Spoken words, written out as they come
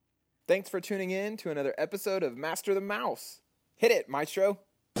Thanks for tuning in to another episode of Master the Mouse. Hit it, Maestro.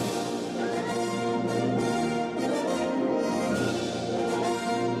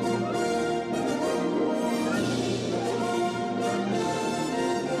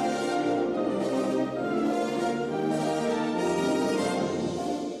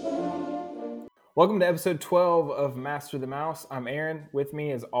 Welcome to episode 12 of Master the Mouse. I'm Aaron. With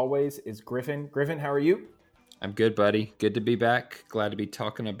me, as always, is Griffin. Griffin, how are you? I'm good, buddy. Good to be back. Glad to be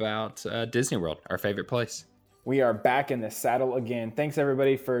talking about Disney World, our favorite place. We are back in the saddle again. Thanks,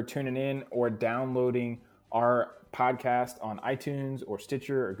 everybody, for tuning in or downloading our podcast on iTunes or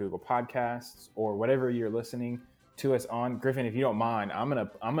Stitcher or Google Podcasts or whatever you're listening to us on. Griffin, if you don't mind, I'm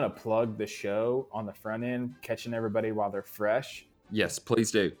gonna plug the show on the front end, catching everybody while they're fresh. Yes,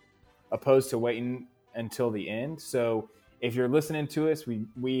 please do. Opposed to waiting until the end. So if you're listening to us,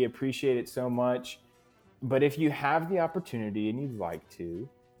 we appreciate it so much. But if you have the opportunity and you'd like to,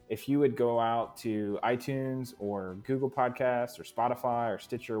 if you would go out to iTunes or Google Podcasts or Spotify or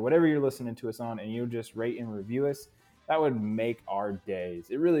Stitcher, whatever you're listening to us on, and you'll just rate and review us, that would make our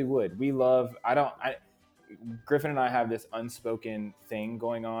days. It really would. We love, Griffin and I have this unspoken thing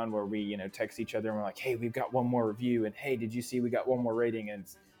going on where we, text each other and we're like, hey, we've got one more review. And hey, did you see we got one more rating? And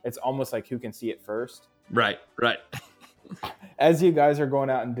it's almost like who can see it first. Right. As you guys are going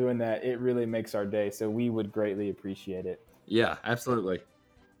out and doing that, it really makes our day. So we would greatly appreciate it. Yeah, absolutely.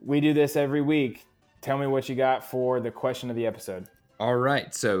 We do this every week. Tell me what you got for the question of the episode. All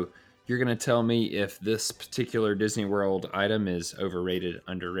right. So you're going to tell me if this particular Disney World item is overrated,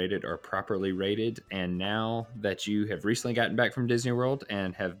 underrated, or properly rated. And now that you have recently gotten back from Disney World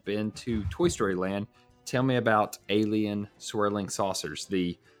and have been to Toy Story Land, tell me about Alien Swirling Saucers,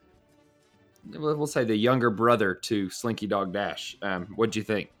 we'll say the younger brother to Slinky Dog Dash. What'd you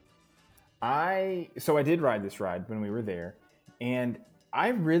think? So I did ride this ride when we were there, and I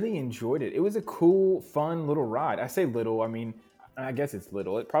really enjoyed it. It was a cool, fun little ride. I say little, I guess it's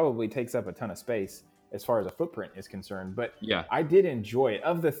little. It probably takes up a ton of space as far as a footprint is concerned, but yeah, I did enjoy it.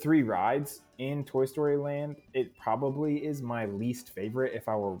 Of the 3 rides in Toy Story Land, it probably is my least favorite if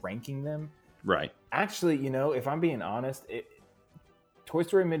I were ranking them. Right. Actually, if I'm being honest, Toy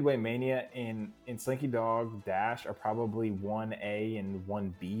Story Midway Mania and Slinky Dog Dash are probably 1A and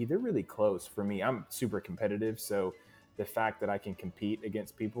 1B. They're really close for me. I'm super competitive, so the fact that I can compete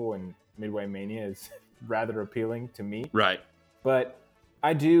against people in Midway Mania is rather appealing to me. Right. But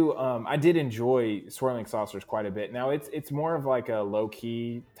I did enjoy Swirling Saucers quite a bit. Now it's more of like a low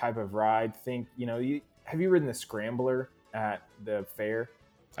key type of ride. Have you ridden the Scrambler at the fair?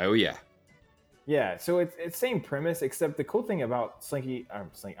 Oh yeah. Yeah, so it's same premise, except the cool thing about Slinky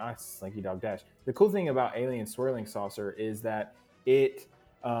Dog Dash. The cool thing about Alien Swirling Saucer is that it's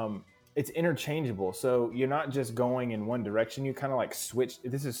interchangeable. So you're not just going in one direction. You kind of like switch.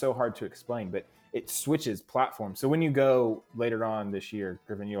 This is so hard to explain, but it switches platforms. So when you go later on this year,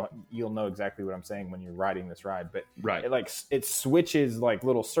 Griffin, you'll know exactly what I'm saying when you're riding this ride. But right, it switches like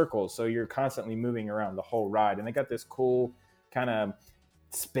little circles, so you're constantly moving around the whole ride. And they got this cool kind of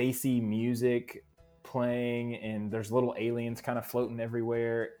spacey music playing, and there's little aliens kind of floating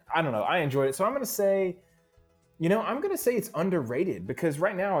everywhere. I don't know. I enjoyed it. So I'm going to say, it's underrated, because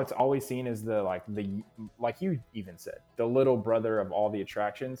right now it's always seen as like you even said, the little brother of all the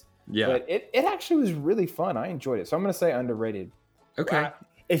attractions. Yeah. But it actually was really fun. I enjoyed it. So I'm going to say underrated. Okay.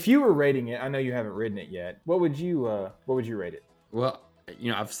 If you were rating it, I know you haven't ridden it yet. What would you rate it? Well,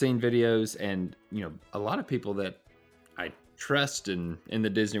 I've seen videos, and a lot of people that I trust in the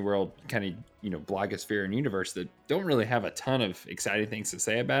Disney World kind of blogosphere and universe that don't really have a ton of exciting things to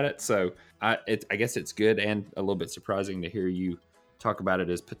say about it. So I guess it's good and a little bit surprising to hear you talk about it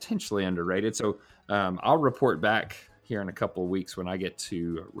as potentially underrated. So I'll report back here in a couple of weeks when I get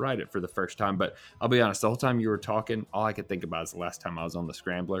to ride it for the first time. But I'll be honest, the whole time you were talking, all I could think about is the last time I was on the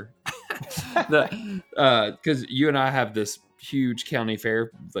Scrambler. Because you and I have this huge county fair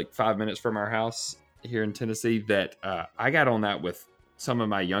like 5 minutes from our house here in Tennessee that I got on that with some of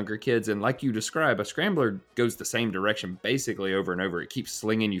my younger kids. And like you describe, a Scrambler goes the same direction basically over and over. It keeps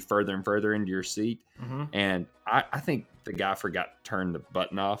slinging you further and further into your seat. Mm-hmm. And I think the guy forgot to turn the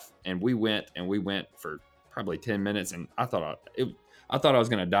button off, and we went for probably 10 minutes. And I thought I was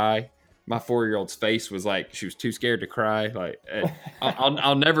going to die. My 4-year-old's face was like, she was too scared to cry. Like,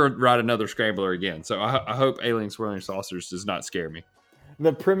 I'll never ride another Scrambler again. So I hope Alien Swirling Saucers does not scare me.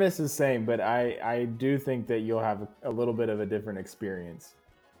 The premise is the same, but I do think that you'll have a little bit of a different experience.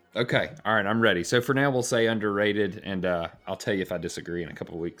 Okay. All right. I'm ready. So for now, we'll say underrated, and I'll tell you if I disagree in a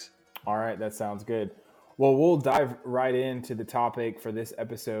couple of weeks. All right. That sounds good. Well, we'll dive right into the topic for this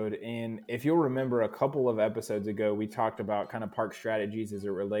episode. And if you'll remember, a couple of episodes ago, we talked about kind of park strategies as it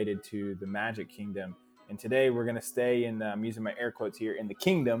related to the Magic Kingdom. And today we're going to stay in, I'm using my air quotes here, in the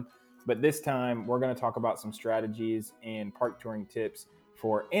kingdom. But this time we're going to talk about some strategies and park touring tips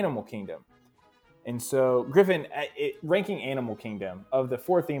for Animal Kingdom. And so, Griffin, ranking Animal Kingdom, of the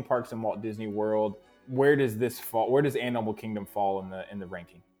 4 theme parks in Walt Disney World, where does this fall? Where does Animal Kingdom fall in the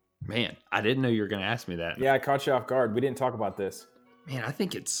ranking? Man, I didn't know you were going to ask me that. Yeah, I caught you off guard. We didn't talk about this. Man, I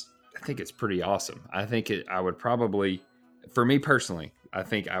think it's pretty awesome. I would probably, for me personally, I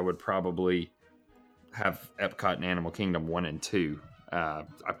think I would probably have Epcot and Animal Kingdom 1 and 2. I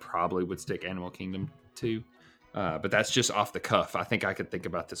probably would stick Animal Kingdom 2, but that's just off the cuff. I think I could think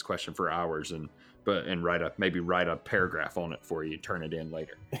about this question for hours and write a paragraph on it for you. Turn it in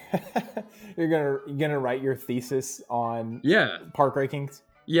later. You're gonna write your thesis on park rankings.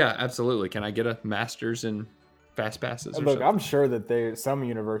 Yeah, absolutely. Can I get a master's in fast passes? Look, something? I'm sure that some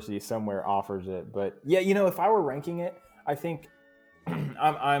university somewhere offers it, but yeah, if I were ranking it, I think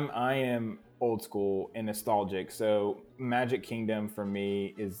I am old school and nostalgic. So Magic Kingdom for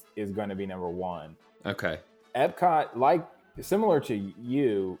me is going to be number 1. Okay. Epcot, similar to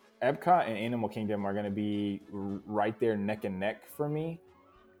you, Epcot and Animal Kingdom are going to be right there neck and neck for me.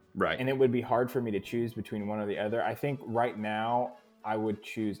 Right. And it would be hard for me to choose between one or the other. I think right now I would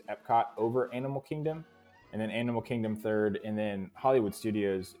choose Epcot over Animal Kingdom, and then Animal Kingdom 3rd, and then Hollywood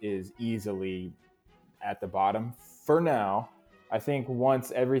Studios is easily at the bottom for now. I think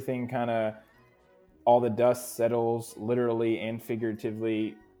once everything all the dust settles, literally and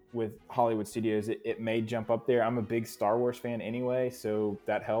figuratively, with Hollywood Studios, it may jump up there. I'm a big Star Wars fan anyway, so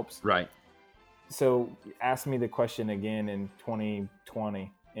that helps. Right. So ask me the question again in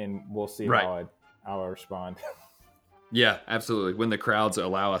 2020, and we'll see how I respond. Yeah, absolutely. When the crowds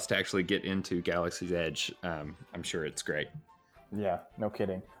allow us to actually get into Galaxy's Edge, I'm sure it's great. Yeah, no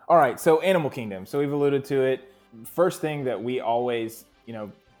kidding. All right, so Animal Kingdom. So we've alluded to it. First thing that we always,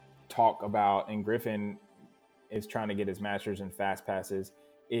 talk about, and Griffin is trying to get his master's in fast passes,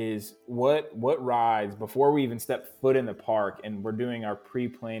 is what rides, before we even step foot in the park and we're doing our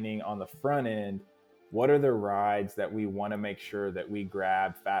pre-planning on the front end, what are the rides that we want to make sure that we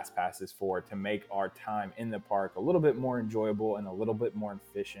grab fast passes for to make our time in the park a little bit more enjoyable and a little bit more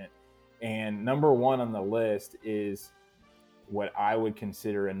efficient? And number 1 on the list is what I would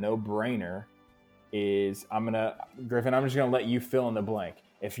consider a no-brainer is Griffin, I'm just going to let you fill in the blank.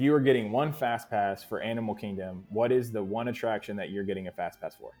 If you were getting 1 fast pass for Animal Kingdom, what is the 1 attraction that you're getting a fast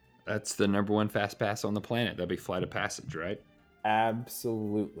pass for? That's the number 1 fast pass on the planet. That'd be Flight of Passage, right?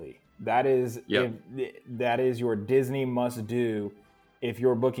 Absolutely. That is that is your Disney must do if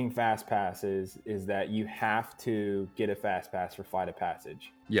you're booking fast passes, is that you have to get a fast pass for Flight of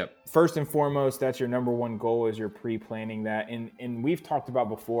Passage. Yep. First and foremost, that's your number 1 goal, is you're pre-planning that. And we've talked about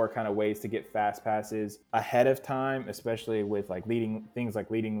before kind of ways to get fast passes ahead of time, especially with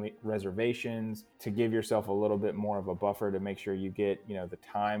leading reservations, to give yourself a little bit more of a buffer to make sure you get, the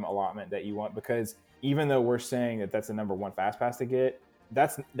time allotment that you want. Because even though we're saying that that's the number 1 fast pass to get,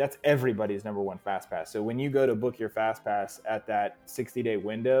 that's everybody's number 1 fast pass. So when you go to book your fast pass at that 60-day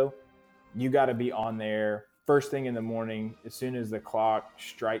window, you got to be on there first thing in the morning. As soon as the clock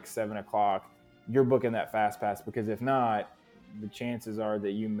strikes 7:00, you're booking that fast pass, because if not, the chances are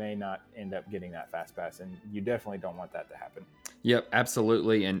that you may not end up getting that fast pass, and you definitely don't want that to happen. Yep,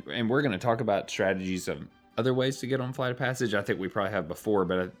 absolutely. And we're going to talk about strategies of other ways to get on Flight of Passage. I think we probably have before,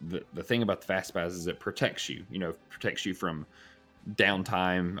 but the thing about the fast pass is it protects you. Protects you from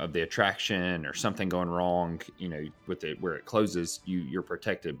downtime of the attraction or something going wrong, with it where it closes, you're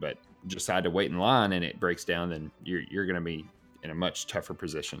protected. But decide to wait in line and it breaks down, then you're going to be in a much tougher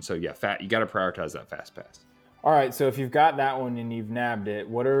position. So yeah, you got to prioritize that fast pass. All right, so if you've got that one and you've nabbed it,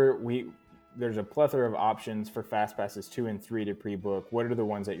 there's a plethora of options for fast passes 2 and 3 to pre-book. What are the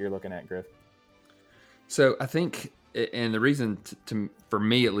ones that you're looking at, Griff? So I think, and the reason for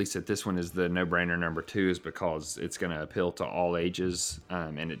me, at least at this one, is the no-brainer number 2 is because it's going to appeal to all ages,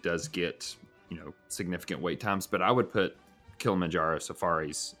 and it does get significant wait times. But I would put Kilimanjaro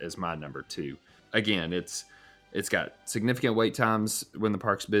Safaris as my number 2. Again, it's got significant wait times when the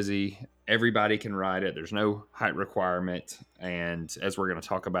park's busy. Everybody can ride it. There's no height requirement, and as we're going to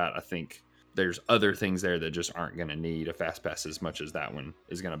talk about, I think there's other things there that just aren't going to need a fast pass as much as that one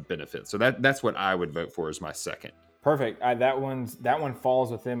is going to benefit. So that's what I would vote for as my second. Perfect. That one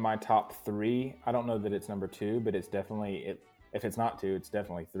falls within my top 3. I don't know that it's number 2, but it's definitely if it's not 2, it's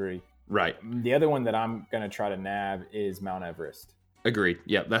definitely 3. Right. The other one that I'm going to try to nab is Mount Everest. Agreed.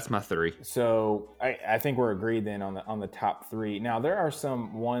 Yeah, that's my 3. So I think we're agreed then on the top 3. Now there are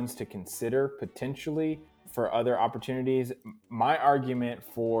some ones to consider potentially. for other opportunities. My argument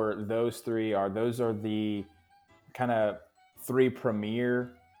for those three are those are the kind of three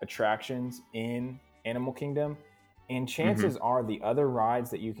premier attractions in Animal Kingdom. And chances are the other rides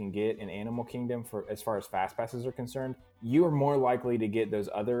that you can get in Animal Kingdom, for as far as fast passes are concerned, you are more likely to get those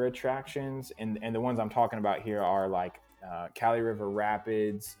other attractions. And the ones I'm talking about here are like Cali River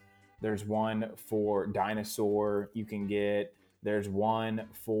Rapids. There's one for Dinosaur you can get. There's one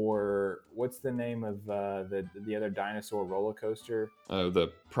for, what's the name of the other dinosaur roller coaster? Oh,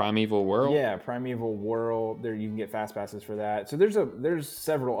 the Primeval World? Yeah, Primeval World. There you can get fast passes for that. So there's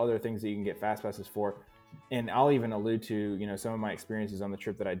several other things that you can get fast passes for. And I'll even allude to, some of my experiences on the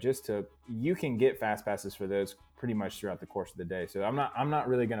trip that I just took. You can get fast passes for those pretty much throughout the course of the day. So I'm not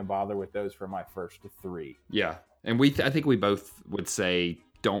really going to bother with those for my first three. Yeah. And I think we both would say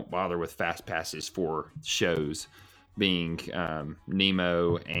don't bother with fast passes for shows, being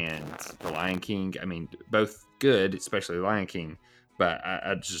Nemo and The Lion King. I mean, both good, especially Lion King, but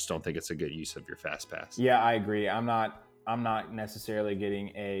I just don't think it's a good use of your fast pass. Yeah, I agree. I'm not necessarily getting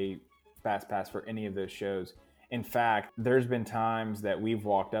a fast pass for any of those shows. In fact, there's been times that we've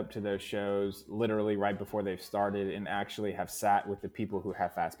walked up to those shows literally right before they've started and actually have sat with the people who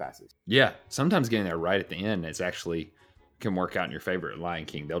have fast passes. Yeah, sometimes getting there right at the end is actually can work out in your favor at Lion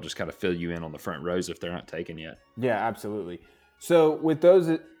King. They'll just kind of fill you in on the front rows if they're not taken yet. Yeah, absolutely. So with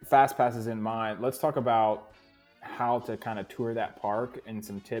those fast passes in mind, let's talk about how to kind of tour that park and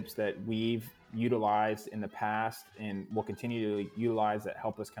some tips that we've utilized in the past and will continue to utilize that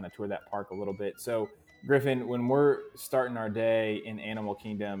help us kind of tour that park a little bit. So Griffin, when we're starting our day in Animal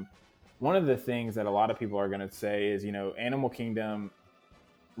Kingdom, one of the things that a lot of people are going to say is, Animal Kingdom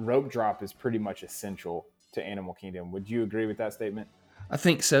rope drop is pretty much essential to Animal Kingdom. Would you agree with that statement? I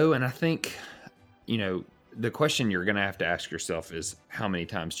think so. And I think, the question you're going to have to ask yourself is how many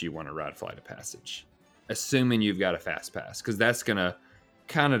times do you want to ride Flight of Passage? Assuming you've got a fast pass, because that's going to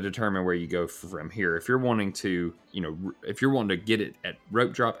kind of determine where you go from here. If you're wanting to, get it at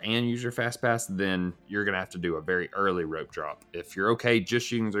rope drop and use your fast pass, then you're going to have to do a very early rope drop. If you're okay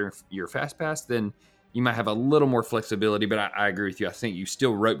just using your fast pass, then you might have a little more flexibility, but I agree with you. I think you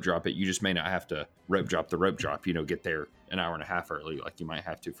still rope drop it. You just may not have to rope drop the rope drop, get there an hour and a half early like you might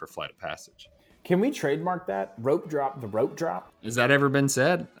have to for Flight of Passage. Can we trademark that? Rope drop, the rope drop? Has that ever been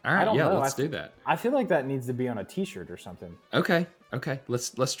said? All right, yeah, let's do that. I feel like that needs to be on a t-shirt or something. Okay.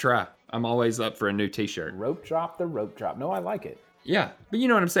 Let's try. I'm always up for a new t-shirt. Rope drop, the rope drop. No, I like it. Yeah, but you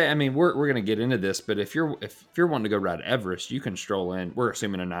know what I'm saying? I mean, we're going to get into this, but if you're wanting to go ride Everest, you can stroll in. We're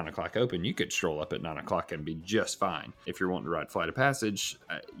assuming a 9 o'clock open. You could stroll up at 9 o'clock and be just fine. If you're wanting to ride Flight of Passage,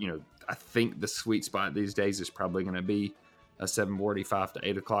 I think the sweet spot these days is probably going to be a 7:45 to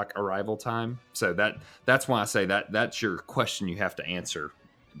 8 o'clock arrival time. So that's why I say that's your question you have to answer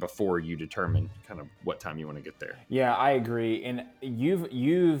before you determine kind of what time you want to get there. Yeah, I agree. And you've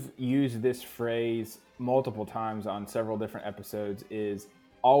used this phrase multiple times on several different episodes, is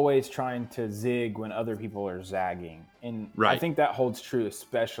always trying to zig when other people are zagging. And right. I think that holds true,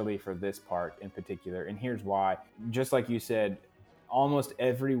 especially for this park in particular. And here's why. Just like you said, almost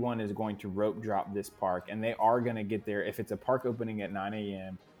everyone is going to rope drop this park, and they are going to get there. If it's a park opening at 9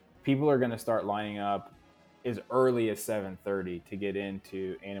 a.m., people are going to start lining up as early as 7:30 to get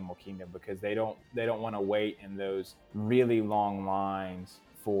into Animal Kingdom, because they don't want to wait in those really long lines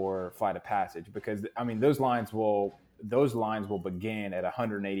for Flight of Passage, because those lines will begin at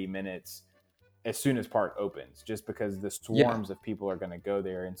 180 minutes as soon as park opens, just because the swarms of people are going to go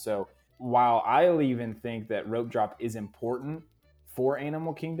there. And so while I'll even think that rope drop is important for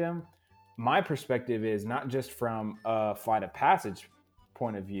Animal Kingdom, my perspective is not just from a Flight of Passage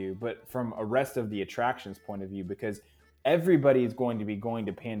point of view, but from a rest of the attractions point of view, because everybody is going to be going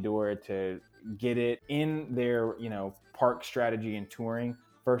to Pandora to get it in their, park strategy and touring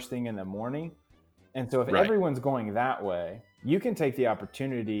first thing in the morning. And so if everyone's going that way, you can take the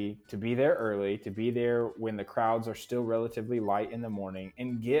opportunity to be there early, to be there when the crowds are still relatively light in the morning,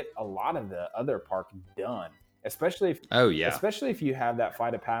 and get a lot of the other park done. Especially if you have that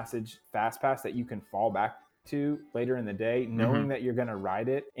Flight of Passage fast pass that you can fall back to later in the day, knowing that you're going to ride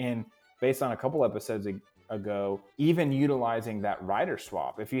it. And based on a couple episodes ago, even utilizing that rider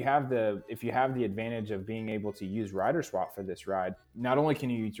swap. If you have the advantage of being able to use rider swap for this ride, not only can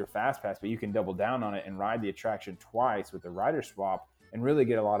you use your fast pass, but you can double down on it and ride the attraction twice with the rider swap and really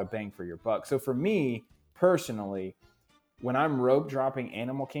get a lot of bang for your buck. So for me personally, when I'm rope dropping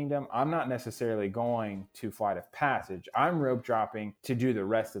Animal Kingdom, I'm not necessarily going to Flight of Passage. I'm rope dropping to do the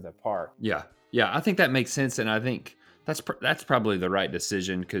rest of the park. Yeah, I think that makes sense, and I think that's probably the right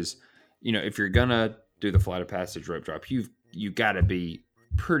decision, because if you're gonna do the Flight of Passage rope drop, you got to be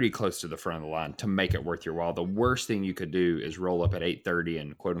pretty close to the front of the line to make it worth your while. The worst thing you could do is roll up at 8:30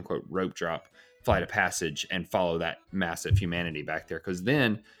 and quote unquote rope drop Flight of Passage and follow that massive humanity back there, because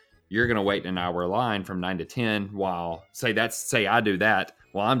then you're going to wait in an hour line from 9 to 10 while say I do that.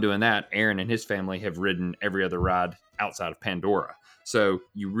 While I'm doing that, Aaron and his family have ridden every other ride outside of Pandora. So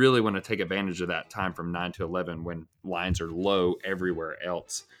you really want to take advantage of that time from 9 to 11 when lines are low everywhere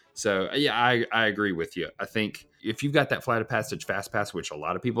else. So yeah, I agree with you. I think if you've got that Flight of Passage Fast Pass, which a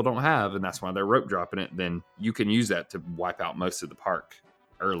lot of people don't have, and that's why they're rope dropping it, then you can use that to wipe out most of the park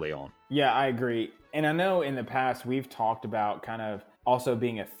early on. Yeah, I agree. And I know in the past we've talked about kind of also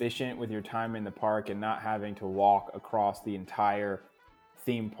being efficient with your time in the park and not having to walk across the entire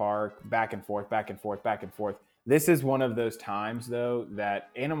theme park back and forth, back and forth, back and forth. This is one of those times, though, that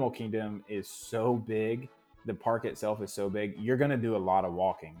Animal Kingdom is so big. The park itself is so big. You're going to do a lot of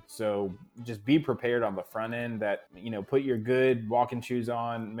walking. So just be prepared on the front end that, put your good walking shoes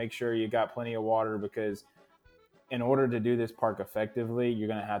on, make sure you got plenty of water, because in order to do this park effectively, you're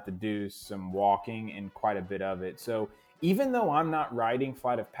going to have to do some walking and quite a bit of it. So even though I'm not riding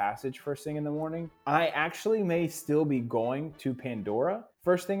Flight of Passage first thing in the morning, I actually may still be going to Pandora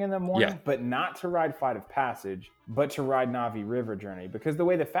first thing in the morning, but not to ride Flight of Passage, but to ride Na'vi River Journey. Because the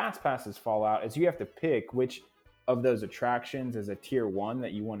way the Fast Passes fall out is you have to pick which of those attractions as a tier 1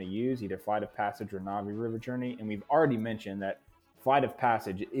 that you want to use, either Flight of Passage or Na'vi River Journey. And we've already mentioned that Flight of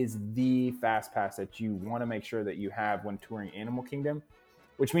Passage is the Fast Pass that you want to make sure that you have when touring Animal Kingdom,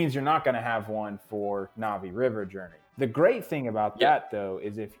 which means you're not going to have one for Na'vi River Journey. The great thing about that, though,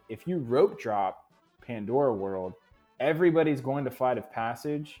 is if you rope drop Pandora World, everybody's going to Flight of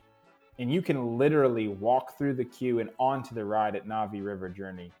Passage, and you can literally walk through the queue and onto the ride at Na'vi River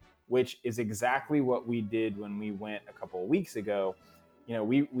Journey, which is exactly what we did when we went a couple of weeks ago.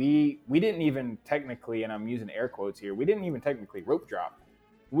 We didn't even technically, and I'm using air quotes here, we didn't even technically rope drop.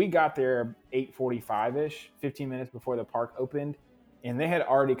 We got there 8:45-ish, 15 minutes before the park opened, and they had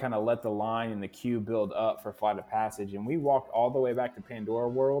already kind of let the line and the queue build up for Flight of Passage. And we walked all the way back to Pandora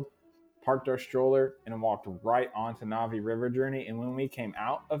World, parked our stroller, and walked right onto Na'vi River Journey. And when we came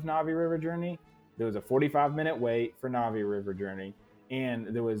out of Na'vi River Journey, there was a 45-minute wait for Na'vi River Journey, and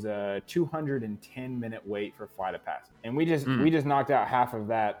there was a 210-minute wait for Flight of Passage. And we just knocked out half of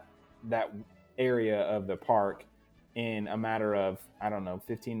that area of the park in a matter of,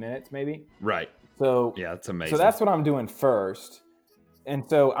 15 minutes maybe. Right. So yeah, it's amazing. So that's what I'm doing first. And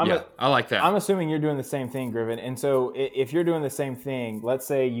so I like that. I'm assuming you're doing the same thing, Griffin. And so if you're doing the same thing, let's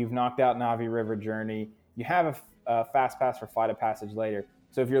say you've knocked out Na'vi River Journey, you have a Fast Pass for Flight of Passage later.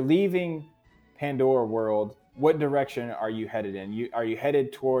 So if you're leaving Pandora World, what direction are you headed in? Are you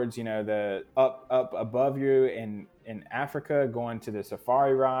headed towards, the up above you in Africa, going to the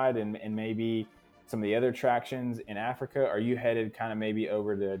safari ride and maybe some of the other attractions in Africa? Are you headed kind of maybe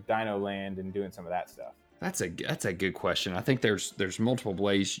over to Dino Land and doing some of that stuff? That's a good question. I think there's multiple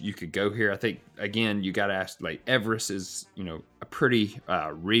ways you could go here. I think, again, you got to ask, like, Everest is, a pretty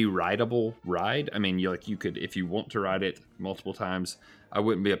re-rideable ride. I mean, you could, if you want to ride it multiple times, I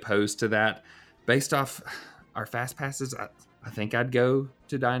wouldn't be opposed to that. Based off our Fast Passes, I think I'd go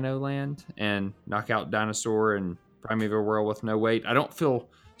to Dino Land and knock out Dinosaur and Primeval World with no wait. I don't feel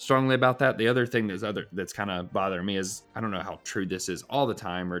strongly about that. The other thing that's kind of bothering me is, I don't know how true this is all the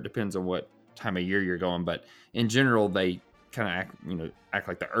time, or it depends on what time of year you're going, but in general, they kind of act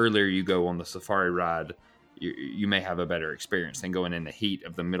like the earlier you go on the safari ride, you may have a better experience than going in the heat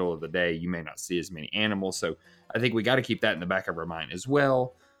of the middle of the day. You may not see as many animals. So I think we got to keep that in the back of our mind as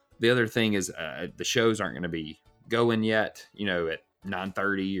well. The other thing is the shows aren't going to be going yet, at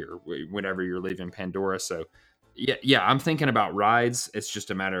 9:30 or whenever you're leaving Pandora. So yeah, I'm thinking about rides. It's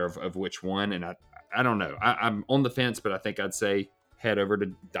just a matter of which one. And I don't know. I'm on the fence, but I think I'd say head over to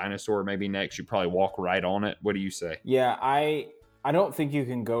Dinosaur maybe next. You probably walk right on it. What do you say? Yeah, I don't think you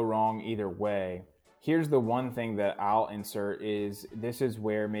can go wrong either way. Here's the one thing that I'll insert is this is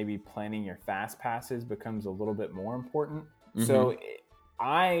where maybe planning your Fast Passes becomes a little bit more important. Mm-hmm. So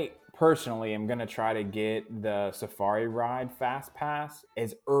I personally am going to try to get the Safari Ride Fast Pass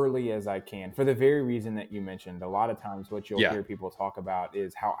as early as I can, for the very reason that you mentioned. A lot of times what you'll hear people talk about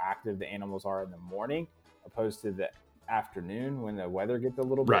is how active the animals are in the morning opposed to the afternoon when the weather gets a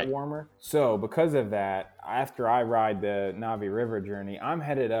little bit warmer. So because of that, after I ride the Na'vi River Journey, I'm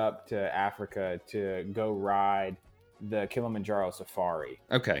headed up to Africa to go ride the Kilimanjaro Safari.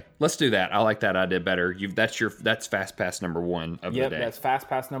 Okay, let's do that. I like that idea better. That's Fast Pass number 1 of the day. That's Fast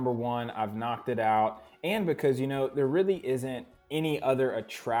Pass number 1. I've knocked it out. And because, there really isn't any other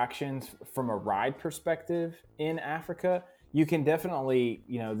attractions from a ride perspective in Africa, you can definitely,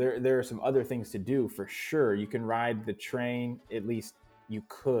 there are some other things to do for sure. You can ride the train, at least you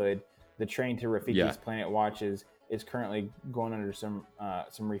could. The train to Rafiki's Yeah. Planet Watch is currently going under some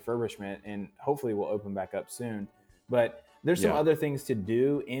refurbishment, and hopefully will open back up soon. But there's some other things to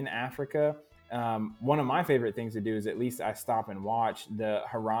do in Africa. One of my favorite things to do is at least I stop and watch the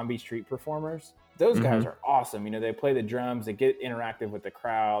Harambee street performers. Those guys are awesome. You know, they play the drums, they get interactive with the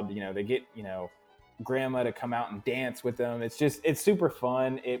crowd. You know, they get, you know, grandma to come out and dance with them. It's super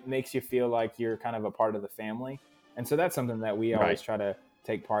fun. It makes you feel like you're kind of a part of the family. And so that's something that we always try to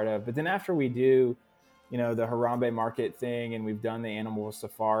take part of. But then after we do, you know, the Harambee market thing and we've done the animal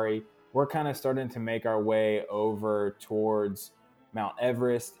safari, we're kind of starting to make our way over towards Mount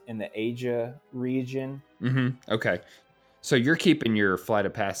Everest in the Asia region. Okay. So you're keeping your Flight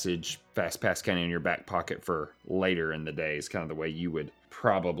of Passage Fast Pass kind of in your back pocket for later in the day is kind of the way you would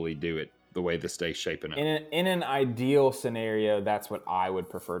probably do it, the way this day's shaping up. In an ideal scenario, that's what I would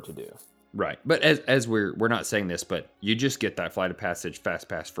prefer to do. Right. But as we're not saying this, but you just get that Flight of Passage Fast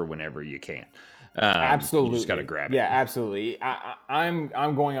Pass for whenever you can. Absolutely. You just got to grab it. Yeah, absolutely.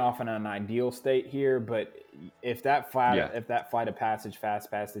 I'm going off in an ideal state here, but if that Flight of Passage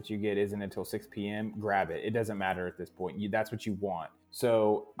Fast Pass that you get isn't until 6 p.m., grab it. It doesn't matter at this point. That's what you want.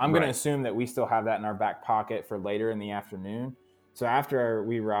 So I'm going to assume that we still have that in our back pocket for later in the afternoon. So after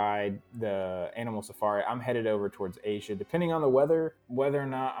we ride the animal safari, I'm headed over towards Asia, depending on the weather, whether or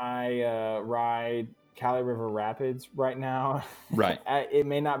not I ride Kali River Rapids right now. Right. It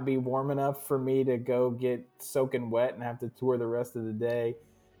may not be warm enough for me to go get soaking wet and have to tour the rest of the day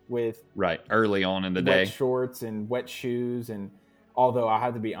with early on in the wet day shorts and wet shoes. And although I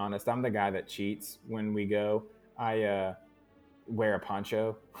have to be honest, I'm the guy that cheats when we go. I wear a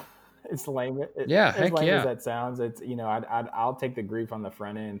poncho. It's lame. As that sounds, it's, you know, I'll take the grief on the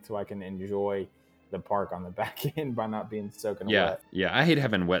front end so I can enjoy the park on the back end by not being soaking wet. Yeah, I hate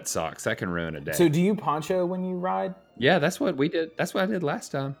having wet socks. That can ruin a day. So do you poncho when you ride? Yeah, that's what we did. That's what I did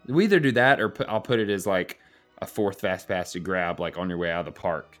last time. We either do that or I'll put it as like a fourth fast pass to grab, like on your way out of the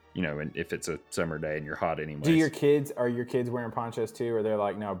park, you know, and if it's a summer day and you're hot anyway. Are your kids wearing ponchos too, or they're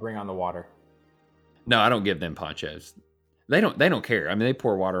like, no, bring on the water? No, I don't give them ponchos. They don't care. I mean, they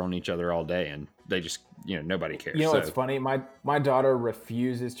pour water on each other all day and they just, you know, nobody cares. You know what's funny? My daughter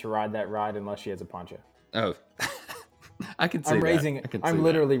refuses to ride that ride unless she has a poncho. Oh, I can see I'm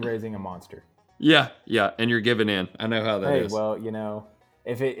literally raising a monster. Yeah, and you're giving in. I know how that is. Hey, well, you know,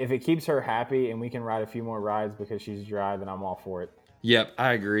 if it keeps her happy and we can ride a few more rides because she's dry, then I'm all for it. Yep,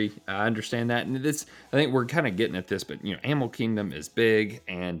 I agree. I understand that. And I think we're kind of getting at this, but, you know, Animal Kingdom is big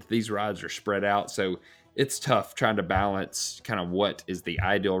and these rides are spread out. So it's tough trying to balance kind of what is the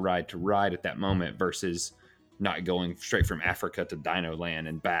ideal ride to ride at that moment versus not going straight from Africa to Dino Land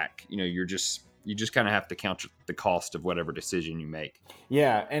and back. You know, you just kind of have to count the cost of whatever decision you make.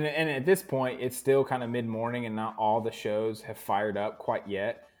 Yeah, and at this point, it's still kind of mid-morning and not all the shows have fired up quite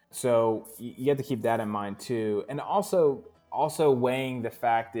yet. So you have to keep that in mind too. And also weighing the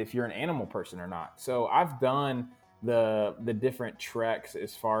fact if you're an animal person or not. So I've done the different treks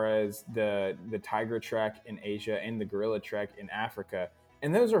as far as the tiger trek in Asia and the gorilla trek in Africa.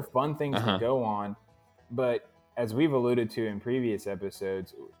 And those are fun things to go on. But as we've alluded to in previous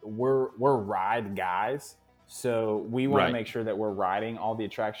episodes, we're ride guys. So we want to make sure that we're riding all the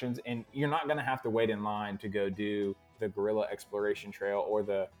attractions. And you're not going to have to wait in line to go do the gorilla exploration trail or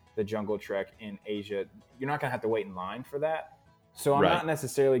the jungle trek in Asia. You're not going to have to wait in line for that. So I'm not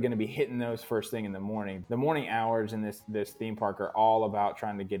necessarily going to be hitting those first thing in the morning. The morning hours in this theme park are all about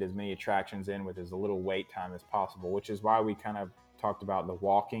trying to get as many attractions in with as little wait time as possible, which is why we kind of talked about the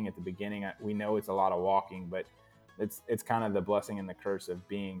walking at the beginning. We know it's a lot of walking, but it's kind of the blessing and the curse of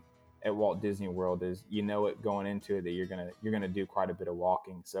being at Walt Disney World is, you know, it going into it that you're gonna do quite a bit of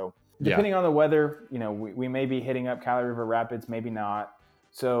walking. So depending on the weather, you know, we may be hitting up Kali River Rapids, maybe not.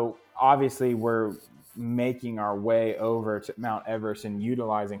 So obviously we're making our way over to Mount Everest and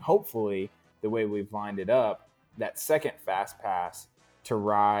utilizing, hopefully, the way we've lined it up, that second fast pass to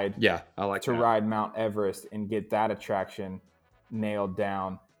ride. Yeah, I like to ride Mount Everest and get that attraction nailed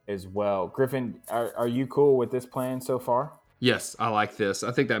down as well. Griffin, are you cool with this plan so far? Yes, I like this.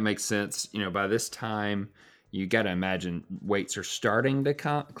 I think that makes sense. You know, by this time, you got to imagine weights are starting to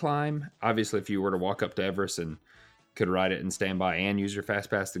climb. Obviously, if you were to walk up to Everest and could ride it and stand by and use your fast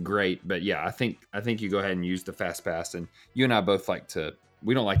pass, great. But yeah, I think you go ahead and use the fast pass. And you and I both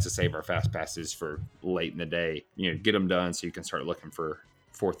we don't like to save our fast passes for late in the day. You know, get them done so you can start looking for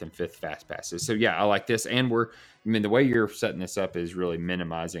fourth and fifth fast passes. So yeah, I like this. And the way you're setting this up is really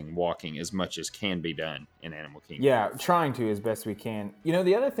minimizing walking as much as can be done in Animal Kingdom. Yeah, trying to as best we can. You know,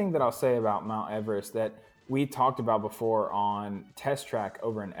 the other thing that I'll say about Mount Everest that we talked about before on Test Track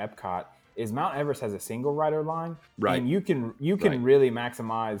over in Epcot is Mount Everest has a single rider line, Right. and you can Right. really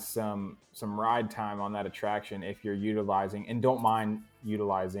maximize some ride time on that attraction if you're utilizing and don't mind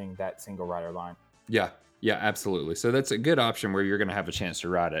utilizing that single rider line. Yeah. Yeah, absolutely. So that's a good option where you're going to have a chance to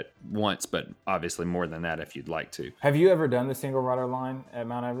ride it once, but obviously more than that if you'd like to. Have you ever done the single rider line at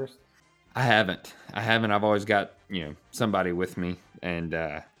Mount Everest? I haven't. I've always got, somebody with me.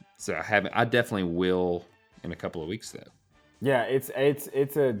 And so I haven't. I definitely will in a couple of weeks, though. Yeah, it's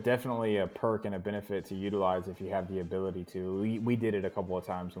a definitely a perk and a benefit to utilize if you have the ability to. We did it a couple of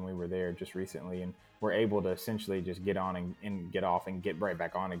times when we were there just recently, and we're able to essentially just get on and get off and get right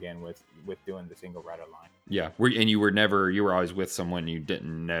back on again with doing the single rider line. Yeah. And you were always with someone you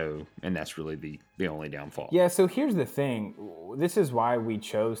didn't know. And that's really the only downfall. Yeah, so here's the thing. This is why we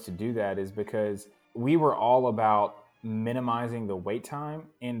chose to do that, is because we were all about minimizing the wait time,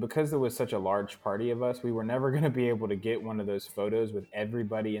 and because there was such a large party of us, we were never going to be able to get one of those photos with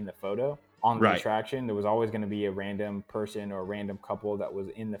everybody in the photo on the attraction. There was always going to be a random person or a random couple that was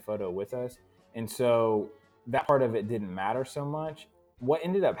in the photo with us, and so that part of it didn't matter so much. What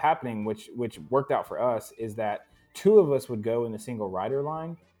ended up happening, which worked out for us, is that two of us would go in the single rider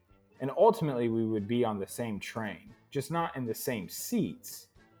line, and ultimately we would be on the same train, just not in the same seats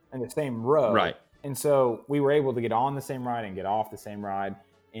in the same row. Right. And so we were able to get on the same ride and get off the same ride,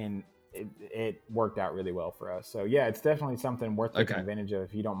 and it worked out really well for us. So yeah, it's definitely something worth taking advantage of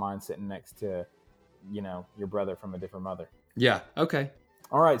if you don't mind sitting next to, your brother from a different mother. Yeah. Okay.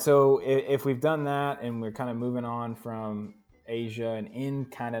 All right. So if we've done that and we're kind of moving on from Asia and in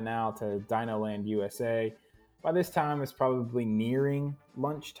kind of now to Dinoland USA, by this time it's probably nearing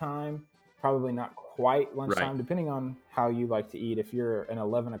lunchtime. Probably not quite lunchtime, depending on how you like to eat. If you're an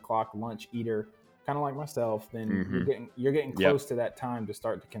 11 o'clock lunch eater, kind of like myself, then you're getting close to that time to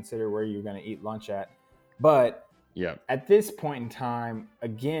start to consider where you're going to eat lunch at. But at this point in time,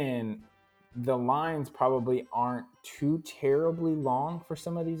 again, the lines probably aren't too terribly long for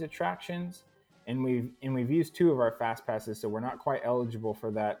some of these attractions, and we've used two of our fast passes, so we're not quite eligible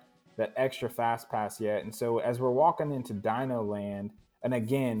for that extra fast pass yet. And so as we're walking into Dinoland, and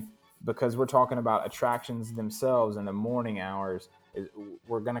again, because we're talking about attractions themselves in the morning hours,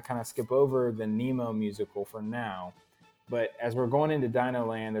 we're going to kind of skip over the Nemo musical for now. But as we're going into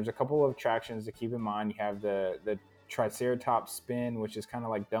Dinoland, there's a couple of attractions to keep in mind. You have the Triceratops spin, which is kind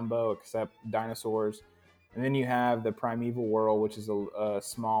of like Dumbo, except dinosaurs. And then you have the Primeval Whirl, which is a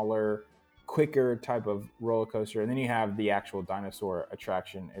smaller, quicker type of roller coaster. And then you have the actual dinosaur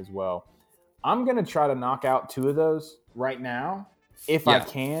attraction as well. I'm going to try to knock out two of those right now, if I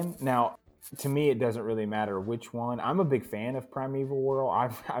can. Now, to me, it doesn't really matter which one. I'm a big fan of Primeval Whirl.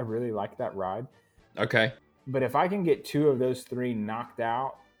 I really like that ride. Okay. But if I can get two of those three knocked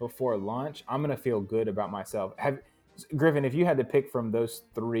out before lunch, I'm going to feel good about myself. Griffin, if you had to pick from those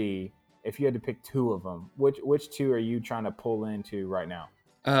three, if you had to pick two of them, which two are you trying to pull into right now?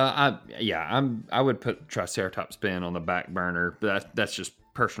 I would put Triceratops spin on the back burner, but that's just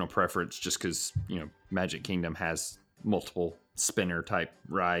personal preference, just because Magic Kingdom has multiple spinner type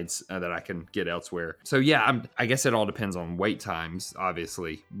rides that I can get elsewhere. So yeah, I guess it all depends on wait times,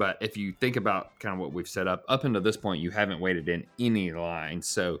 obviously. But if you think about kind of what we've set up until this point, you haven't waited in any line.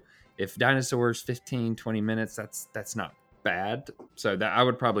 So if dinosaurs 15, 20 minutes, that's not bad. So that I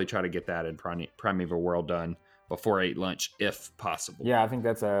would probably try to get that in Primeval Whirl done before I ate lunch, if possible. Yeah, I think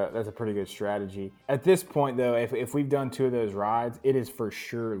that's a pretty good strategy. At this point, though, if we've done two of those rides, it is for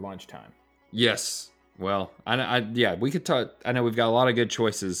sure lunchtime. Yes. Well, we could talk. I know we've got a lot of good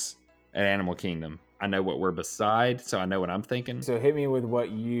choices at Animal Kingdom. I know what we're beside, so I know what I'm thinking. So hit me with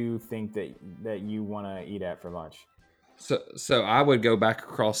what you think that you want to eat at for lunch. So I would go back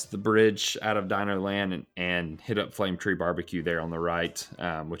across the bridge out of Dinoland and hit up Flame Tree Barbecue there on the right,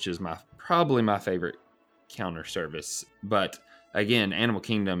 which is probably my favorite counter service. But again, Animal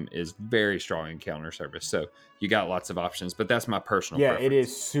Kingdom is very strong in counter service, so you got lots of options. But that's my personal preference. It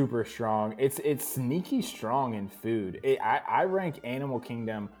is super strong. It's sneaky strong in food. I rank Animal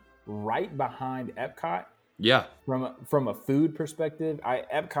Kingdom right behind Epcot. Yeah. From a food perspective,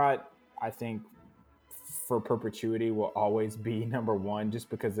 Epcot, I think, for perpetuity will always be number one, just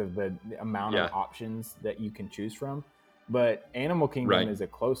because of the amount of options that you can choose from. But Animal Kingdom is a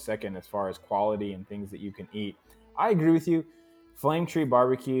close second as far as quality and things that you can eat. I agree with you. Flame Tree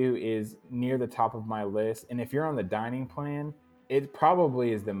Barbecue is near the top of my list. And if you're on the dining plan, it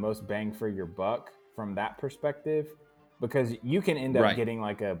probably is the most bang for your buck from that perspective, because you can end up getting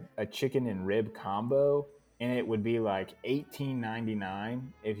like a chicken and rib combo, and it would be like $18.99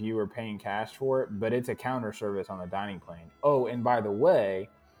 if you were paying cash for it, but it's a counter service on the dining plan. Oh, and by the way,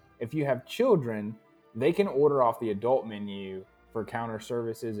 if you have children, they can order off the adult menu for counter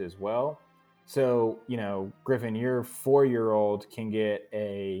services as well. So, Griffin, your 4-year-old can get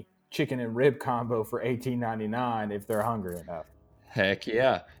a chicken and rib combo for $18.99 if they're hungry enough. Heck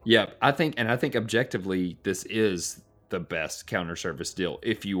yeah. Yep. I think objectively, this is the best counter service deal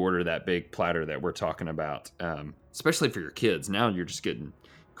if you order that big platter that we're talking about, especially for your kids. Now you're just getting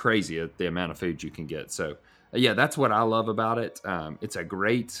crazy at the amount of food you can get. So, yeah, that's what I love about it. It's a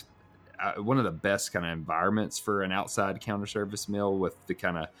great, one of the best kind of environments for an outside counter service meal with the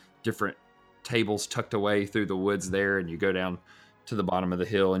kind of different tables tucked away through the woods there, and you go down to the bottom of the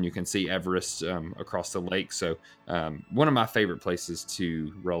hill and you can see Everest across the lake. So one of my favorite places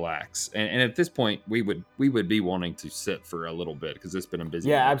to relax. And at this point, we would be wanting to sit for a little bit because it's been a busy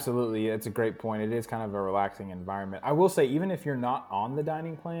Yeah, night. absolutely. That's a great point. It is kind of a relaxing environment. I will say, even if you're not on the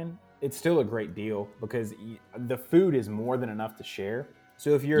dining plan, it's still a great deal because the food is more than enough to share.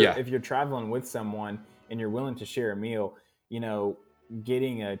 So if you're traveling with someone and you're willing to share a meal,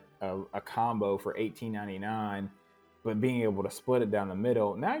 getting a combo for $18.99, but being able to split it down the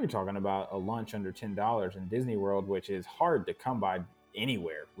middle, now you're talking about a lunch under $10 in Disney World, which is hard to come by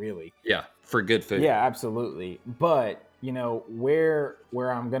anywhere, really. Yeah, for good food. Yeah, absolutely. But where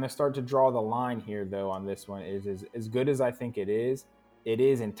I'm going to start to draw the line here, though, on this one is as good as I think it is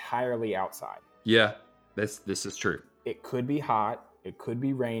entirely outside. Yeah, this is true. It could be hot. It could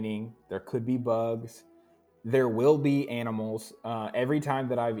be raining. There could be bugs. There will be animals. Every time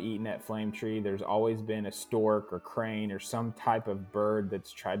that I've eaten at Flame Tree, there's always been a stork or crane or some type of bird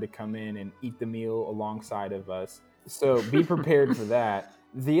that's tried to come in and eat the meal alongside of us. So be prepared for that.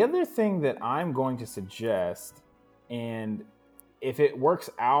 The other thing that I'm going to suggest, and if it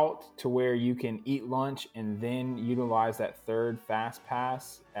works out to where you can eat lunch and then utilize that third fast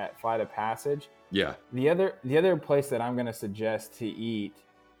pass at Flight of Passage. Yeah. The other place that I'm going to suggest to eat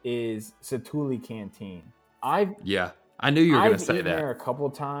is Satu'li Canteen. I knew you were going to say I've eaten that. there a couple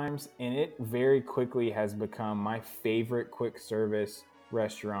times, and it very quickly has become my favorite quick service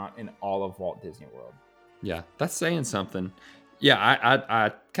restaurant in all of Walt Disney World. Yeah, that's saying something. Yeah,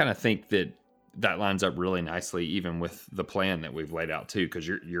 I kind of think that lines up really nicely, even with the plan that we've laid out too, because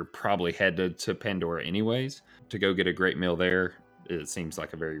you're probably headed to Pandora anyways to go get a great meal there. It seems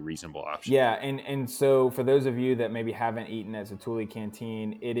like a very reasonable option. Yeah, and so for those of you that maybe haven't eaten at Satu'li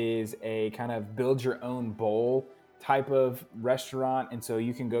Canteen, it is a kind of build your own bowl type of restaurant, and so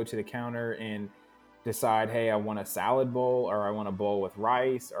you can go to the counter and decide, hey, I want a salad bowl, or I want a bowl with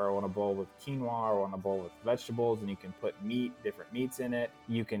rice, or I want a bowl with quinoa, or I want a bowl with vegetables, and you can put different meats in it.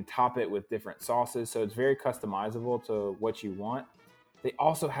 You can top it with different sauces, so it's very customizable to what you want. They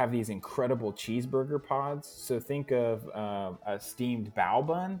also have these incredible cheeseburger pods. So think of a steamed bao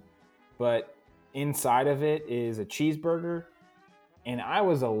bun, but inside of it is a cheeseburger. And I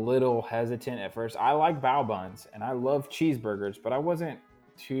was a little hesitant at first. I like bao buns and I love cheeseburgers, but I wasn't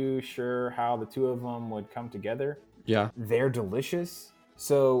too sure how the two of them would come together. Yeah. They're delicious.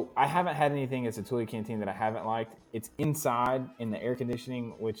 So I haven't had anything at Satu'li Canteen that I haven't liked. It's inside in the air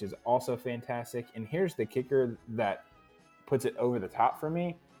conditioning, which is also fantastic. And here's the kicker that puts it over the top for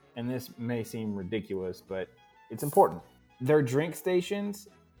me, and this may seem ridiculous, but it's important. Their drink stations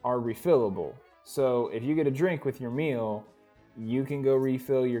are refillable. So if you get a drink with your meal, you can go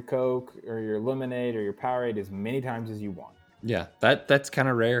refill your Coke or your lemonade or your Powerade as many times as you want. Yeah, that's kind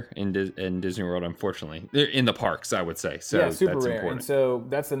of rare in Disney World, unfortunately. In the parks, I would say. So yeah, super that's rare. Important. And so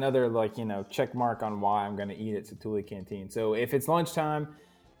that's another check mark on why I'm going to eat at Satu'li Canteen. So if it's lunchtime,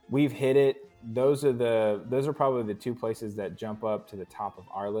 we've hit it. Those are probably the two places that jump up to the top of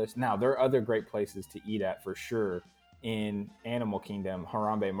our list. Now, there are other great places to eat at for sure in Animal Kingdom.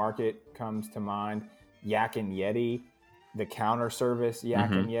 Harambe Market comes to mind. Yak and Yeti, the counter service Yak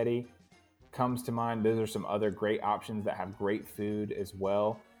and Yeti comes to mind. Those are some other great options that have great food as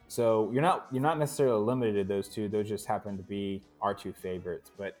well. So you're not necessarily limited to those two. Those just happen to be our two favorites.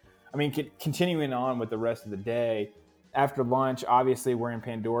 But I mean, continuing on with the rest of the day, after lunch, obviously we're in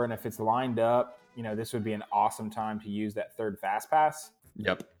Pandora, and if it's lined up, this would be an awesome time to use that third fast pass.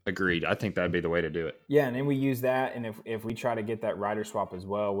 Yep, agreed. I think that'd be the way to do it. Yeah, and then we use that, and if we try to get that rider swap as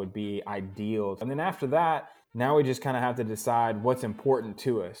well, would be ideal. And then after that, now we just kind of have to decide what's important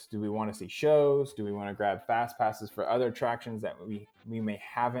to us. Do we want to see shows? Do we want to grab fast passes for other attractions that we may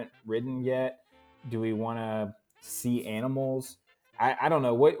haven't ridden yet? Do we want to see animals? I don't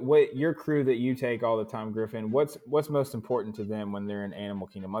know what your crew that you take all the time, Griffin, what's most important to them when they're in Animal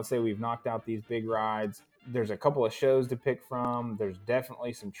Kingdom? Let's say we've knocked out these big rides. There's a couple of shows to pick from. There's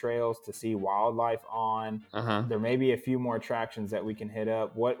definitely some trails to see wildlife on. There may be a few more attractions that we can hit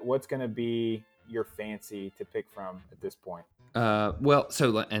up. What's going to be your fancy to pick from at this point?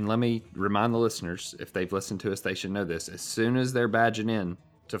 And let me remind the listeners, if they've listened to us, they should know this. As soon as they're badging in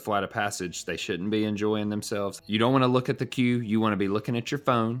to Flight of Passage, they shouldn't be enjoying themselves. You don't want to look at the queue. You want to be looking at your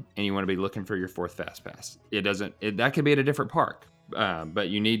phone, and you want to be looking for your fourth fast pass. That could be at a different park, but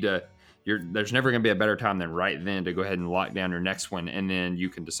you need to. There's never going to be a better time than right then to go ahead and lock down your next one, and then you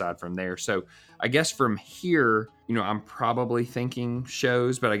can decide from there. So I guess from here, I'm probably thinking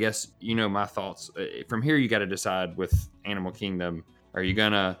shows, but I guess my thoughts. From here, you got to decide with Animal Kingdom. Are you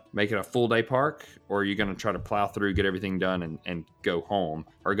going to make it a full day park, or are you going to try to plow through, get everything done, and go home,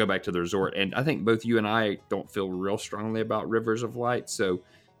 or go back to the resort? And I think both you and I don't feel real strongly about Rivers of Light. So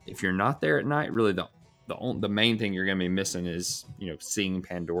if you're not there at night, really the main thing you're going to be missing is seeing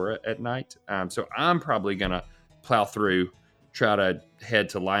Pandora at night. So I'm probably going to plow through, try to head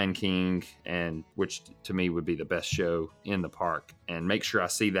to Lion King, and which to me would be the best show in the park, and make sure I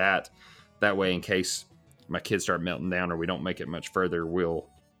see that way in case my kids start melting down or we don't make it much further, we'll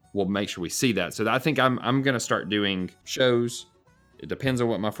make sure we see that. So I think I'm going to start doing shows. It depends on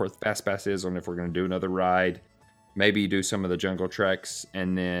what my fourth fast pass is, on if we're going to do another ride, maybe do some of the jungle treks,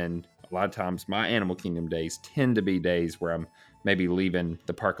 and then a lot of times my Animal Kingdom days tend to be days where I'm maybe leaving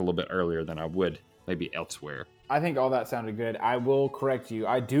the park a little bit earlier than I would maybe elsewhere. I think all that sounded good. I will correct you.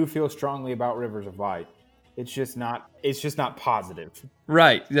 I do feel strongly about Rivers of Light. It's just not positive.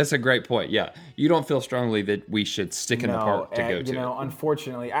 Right. That's a great point. Yeah. You don't feel strongly that we should stick in the park to go to.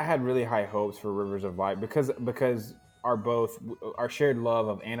 Unfortunately, I had really high hopes for Rivers of Light because our shared love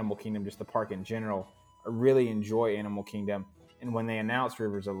of Animal Kingdom, just the park in general. I really enjoy Animal Kingdom. And when they announced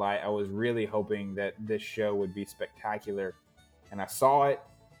Rivers of Light, I was really hoping that this show would be spectacular. And I saw it,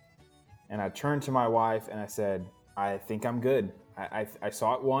 and I turned to my wife and I said, I think I'm good. I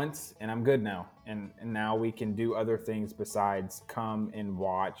saw it once, and I'm good now. And now we can do other things besides come and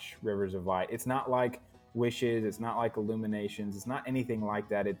watch Rivers of Light. It's not like Wishes. It's not like Illuminations. It's not anything like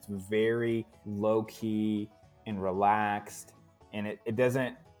that. It's very low-key and relaxed. And it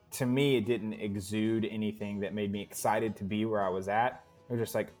doesn't, to me, it didn't exude anything that made me excited to be where I was at. It was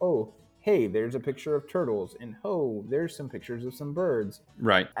just like, oh, hey, there's a picture of turtles, and oh, there's some pictures of some birds.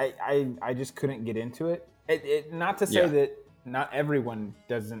 Right. I just couldn't get into it. Not to say that not everyone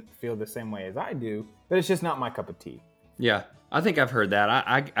doesn't feel the same way as I do, but it's just not my cup of tea. Yeah, I think I've heard that.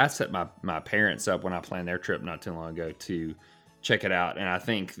 I set my parents up when I planned their trip not too long ago to check it out, and I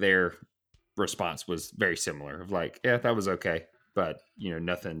think their response was very similar of like, yeah, that was okay, but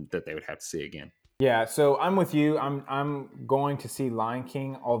nothing that they would have to see again. Yeah, so I'm with you. I'm going to see Lion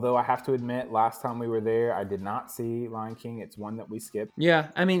King, although I have to admit, last time we were there, I did not see Lion King. It's one that we skipped. Yeah,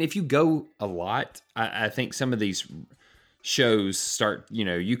 I mean, if you go a lot, I think some of these shows start, you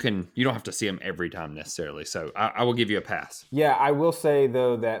don't have to see them every time necessarily. So I will give you a pass. Yeah, I will say,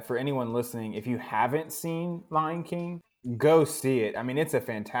 though, that for anyone listening, if you haven't seen Lion King, go see it. I mean, it's a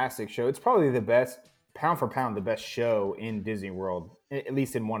fantastic show. It's probably the best, pound for pound, the best show in Disney World, at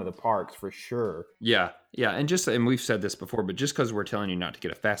least in one of the parks, for sure. Yeah. And we've said this before, but just because we're telling you not to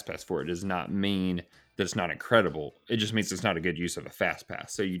get a fast pass for it does not mean that it's not incredible. It just means it's not a good use of a fast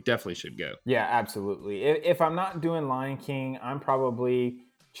pass. So you definitely should go. Yeah, absolutely. If I'm not doing Lion King, I'm probably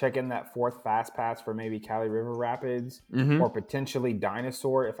checking that fourth fast pass for maybe Cali River Rapids or potentially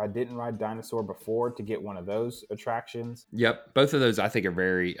Dinosaur if I didn't ride Dinosaur before, to get one of those attractions. Yep. Both of those I think are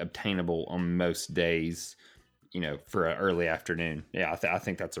very obtainable on most days, for an early afternoon. Yeah, I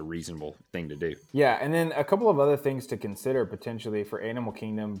think that's a reasonable thing to do. Yeah, and then a couple of other things to consider potentially for Animal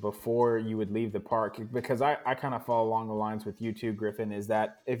Kingdom before you would leave the park, because I kind of fall along the lines with you too, Griffin, is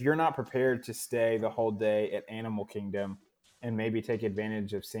that if you're not prepared to stay the whole day at Animal Kingdom and maybe take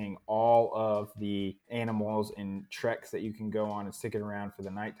advantage of seeing all of the animals and treks that you can go on and sticking around for the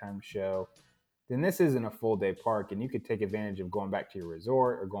nighttime show, then this isn't a full day park, and you could take advantage of going back to your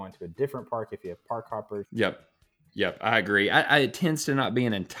resort or going to a different park if you have park hoppers. Yep, I agree. It tends to not be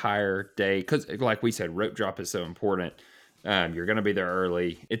an entire day because, like we said, rope drop is so important. You're going to be there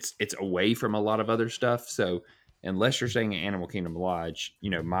early. It's away from a lot of other stuff. So unless you're staying at Animal Kingdom Lodge,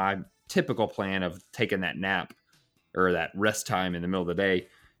 my typical plan of taking that nap or that rest time in the middle of the day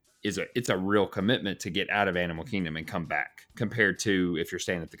it's a real commitment to get out of Animal Kingdom and come back, compared to if you're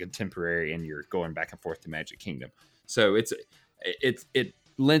staying at the Contemporary and you're going back and forth to Magic Kingdom. So it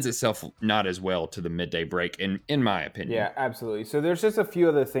lends itself not as well to the midday break, in my opinion. Yeah, absolutely. So there's just a few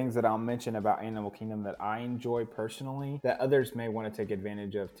other things that I'll mention about Animal Kingdom that I enjoy personally that others may want to take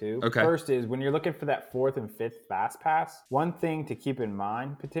advantage of too. Okay. First is when you're looking for that fourth and fifth fast pass, one thing to keep in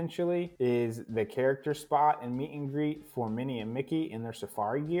mind potentially is the character spot and meet and greet for Minnie and Mickey in their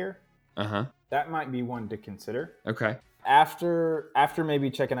safari gear. That might be one to consider. Okay. After maybe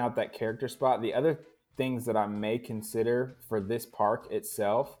checking out that character spot, the other things that I may consider for this park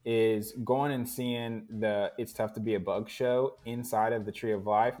itself is going and seeing the It's Tough to Be a Bug show inside of the Tree of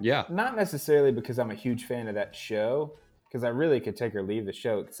Life. Yeah. Not necessarily because I'm a huge fan of that show, because I really could take or leave the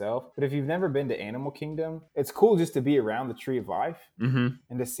show itself. But if you've never been to Animal Kingdom, it's cool just to be around the Tree of Life and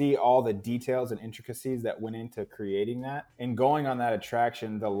to see all the details and intricacies that went into creating that. And going on that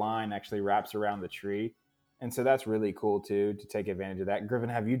attraction, the line actually wraps around the tree. And so that's really cool too, to take advantage of that. Griffin,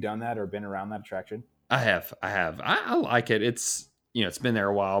 have you done that or been around that attraction? I have. I like it. It's, it's been there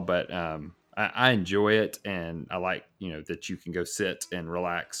a while, but I enjoy it, and I like, that you can go sit and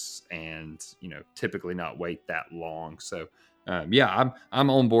relax, and typically not wait that long. So yeah, I'm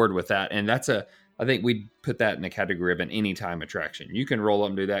on board with that, and I think we'd put that in the category of an anytime attraction. You can roll up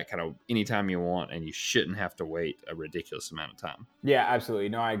and do that kind of anytime you want, and you shouldn't have to wait a ridiculous amount of time. Yeah, absolutely.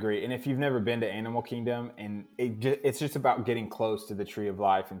 No, I agree. And if you've never been to Animal Kingdom, and it's just about getting close to the Tree of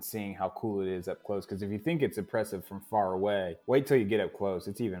Life and seeing how cool it is up close. Because if you think it's impressive from far away, wait till you get up close.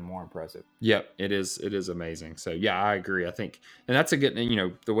 It's even more impressive. Yep, it is. It is amazing. So yeah, I agree. I think, and that's a good,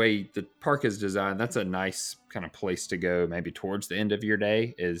 the way the park is designed, that's a nice kind of place to go. Maybe towards the end of your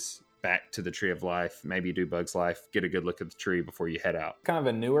day is back to the Tree of Life, maybe do Bug's Life, get a good look at the tree before you head out. Kind of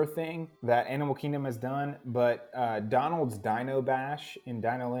a newer thing that Animal Kingdom has done, but Donald's Dino Bash in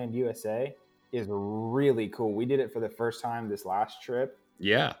Dinoland USA is really cool. We did it for the first time this last trip.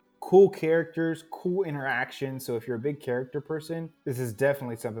 Yeah. Cool characters, cool interaction. So if you're a big character person, this is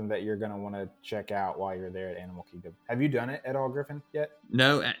definitely something that you're going to want to check out while you're there at Animal Kingdom. Have you done it at all, Griffin, yet?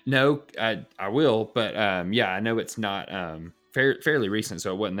 No, I will, but yeah, I know it's not fairly recent,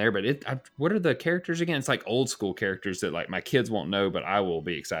 so it wasn't there. But what are the characters again? It's like old school characters that like my kids won't know, but I will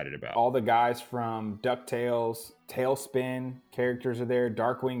be excited about. All the guys from DuckTales, Tailspin characters are there.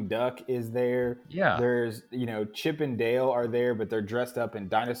 Darkwing Duck is there. Yeah. There's, Chip and Dale are there, but they're dressed up in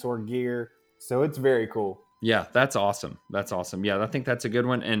dinosaur gear. So it's very cool. Yeah, that's awesome. That's awesome. Yeah, I think that's a good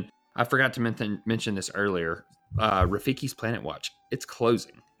one. And I forgot to mention this earlier. Rafiki's Planet Watch, it's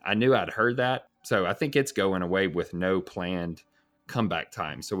closing. I knew I'd heard that. So I think it's going away with no planned comeback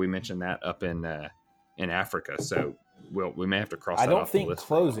time. So we mentioned that up in Africa. So we may have to cross that off the list. I don't think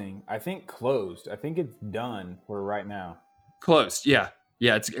closing. I think closed. I think it's done for right now. Closed. Yeah.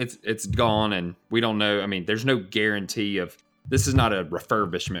 Yeah. It's gone, and we don't know. I mean, there's no guarantee of, this is not a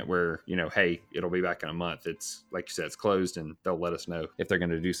refurbishment where, hey, it'll be back in a month. It's like you said, it's closed, and they'll let us know if they're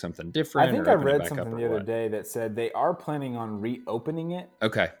going to do something different. I think I read something the other day that said they are planning on reopening it.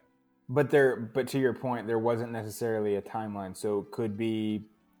 Okay. But to your point, there wasn't necessarily a timeline. So it could be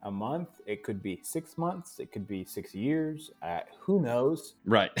a month. It could be 6 months. It could be 6 years. Who knows?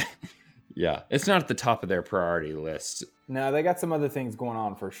 Right. Yeah. It's not at the top of their priority list. No, they got some other things going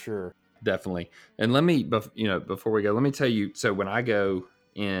on for sure. Definitely. And let me, before we go, let me tell you, so when I go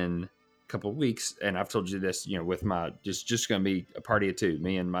in a couple of weeks, and I've told you this, with my, just going to be a party of two,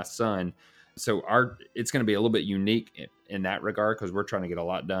 me and my son. So it's going to be a little bit unique in that regard, because we're trying to get a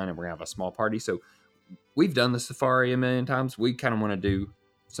lot done, and we're going to have a small party. So we've done the safari a million times. We kind of want to do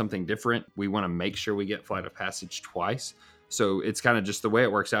something different. We want to make sure we get Flight of Passage twice. So it's kind of just the way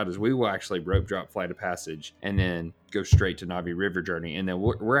it works out is we will actually rope drop Flight of Passage and then go straight to Na'vi River Journey. And then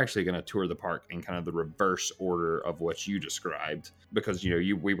we're actually going to tour the park in kind of the reverse order of what you described, because,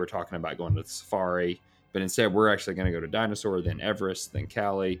 we were talking about going to the safari, but instead we're actually going to go to Dinosaur, then Everest, then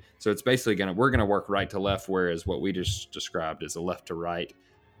Cali. So it's basically we're going to work right to left, whereas what we just described is a left to right.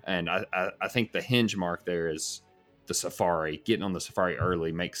 And I think the hinge mark there is the safari. Getting on the safari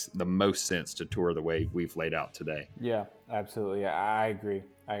early makes the most sense to tour the way we've laid out today. Yeah, absolutely. I agree.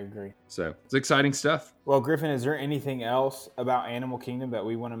 So it's exciting stuff. Well, Griffin, is there anything else about Animal Kingdom that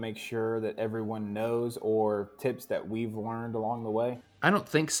we want to make sure that everyone knows, or tips that we've learned along the way? I don't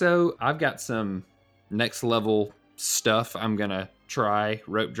think so. I've got some next level stuff I'm going to try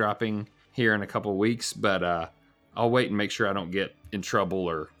rope dropping here in a couple of weeks, but I'll wait and make sure I don't get in trouble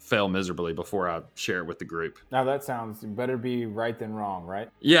or fail miserably before I share it with the group. Now that sounds better be right than wrong, right?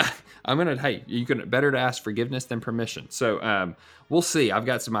 Yeah, you can better to ask forgiveness than permission. So we'll see. I've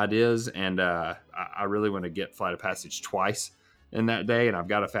got some ideas, and I really want to get Flight of Passage twice in that day, and I've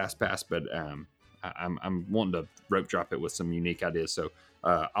got a fast pass, but I'm wanting to rope drop it with some unique ideas. So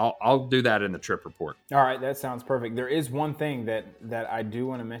I'll do that in the trip report. All right, that sounds perfect. There is one thing that I do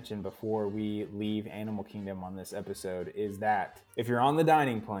want to mention before we leave Animal Kingdom on this episode, is that if you're on the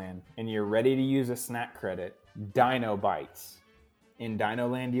dining plan and you're ready to use a snack credit, Dino Bites in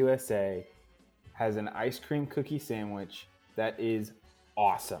Dinoland USA has an ice cream cookie sandwich that is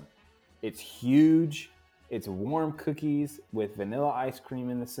awesome. It's huge. It's warm cookies with vanilla ice cream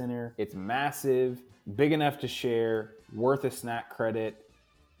in the center. It's massive, big enough to share, worth a snack credit.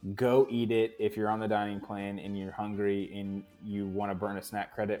 go eat it. If you're on the dining plan and you're hungry and you want to burn a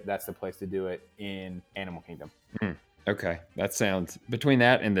snack credit, that's the place to do it in Animal Kingdom. Okay, that sounds, between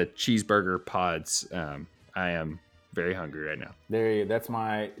that and the cheeseburger pods, I am very hungry right now. That's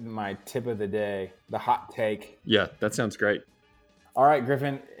my tip of the day, the hot take. Yeah, that sounds great. All right,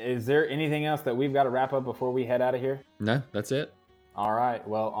 Griffin, is there anything else that we've got to wrap up before we head out of here? No, that's it. All right.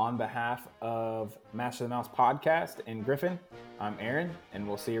 Well, on behalf of Master of the Mouse podcast and Griffin, I'm Aaron, and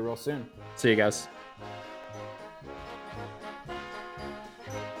we'll see you real soon. See you guys.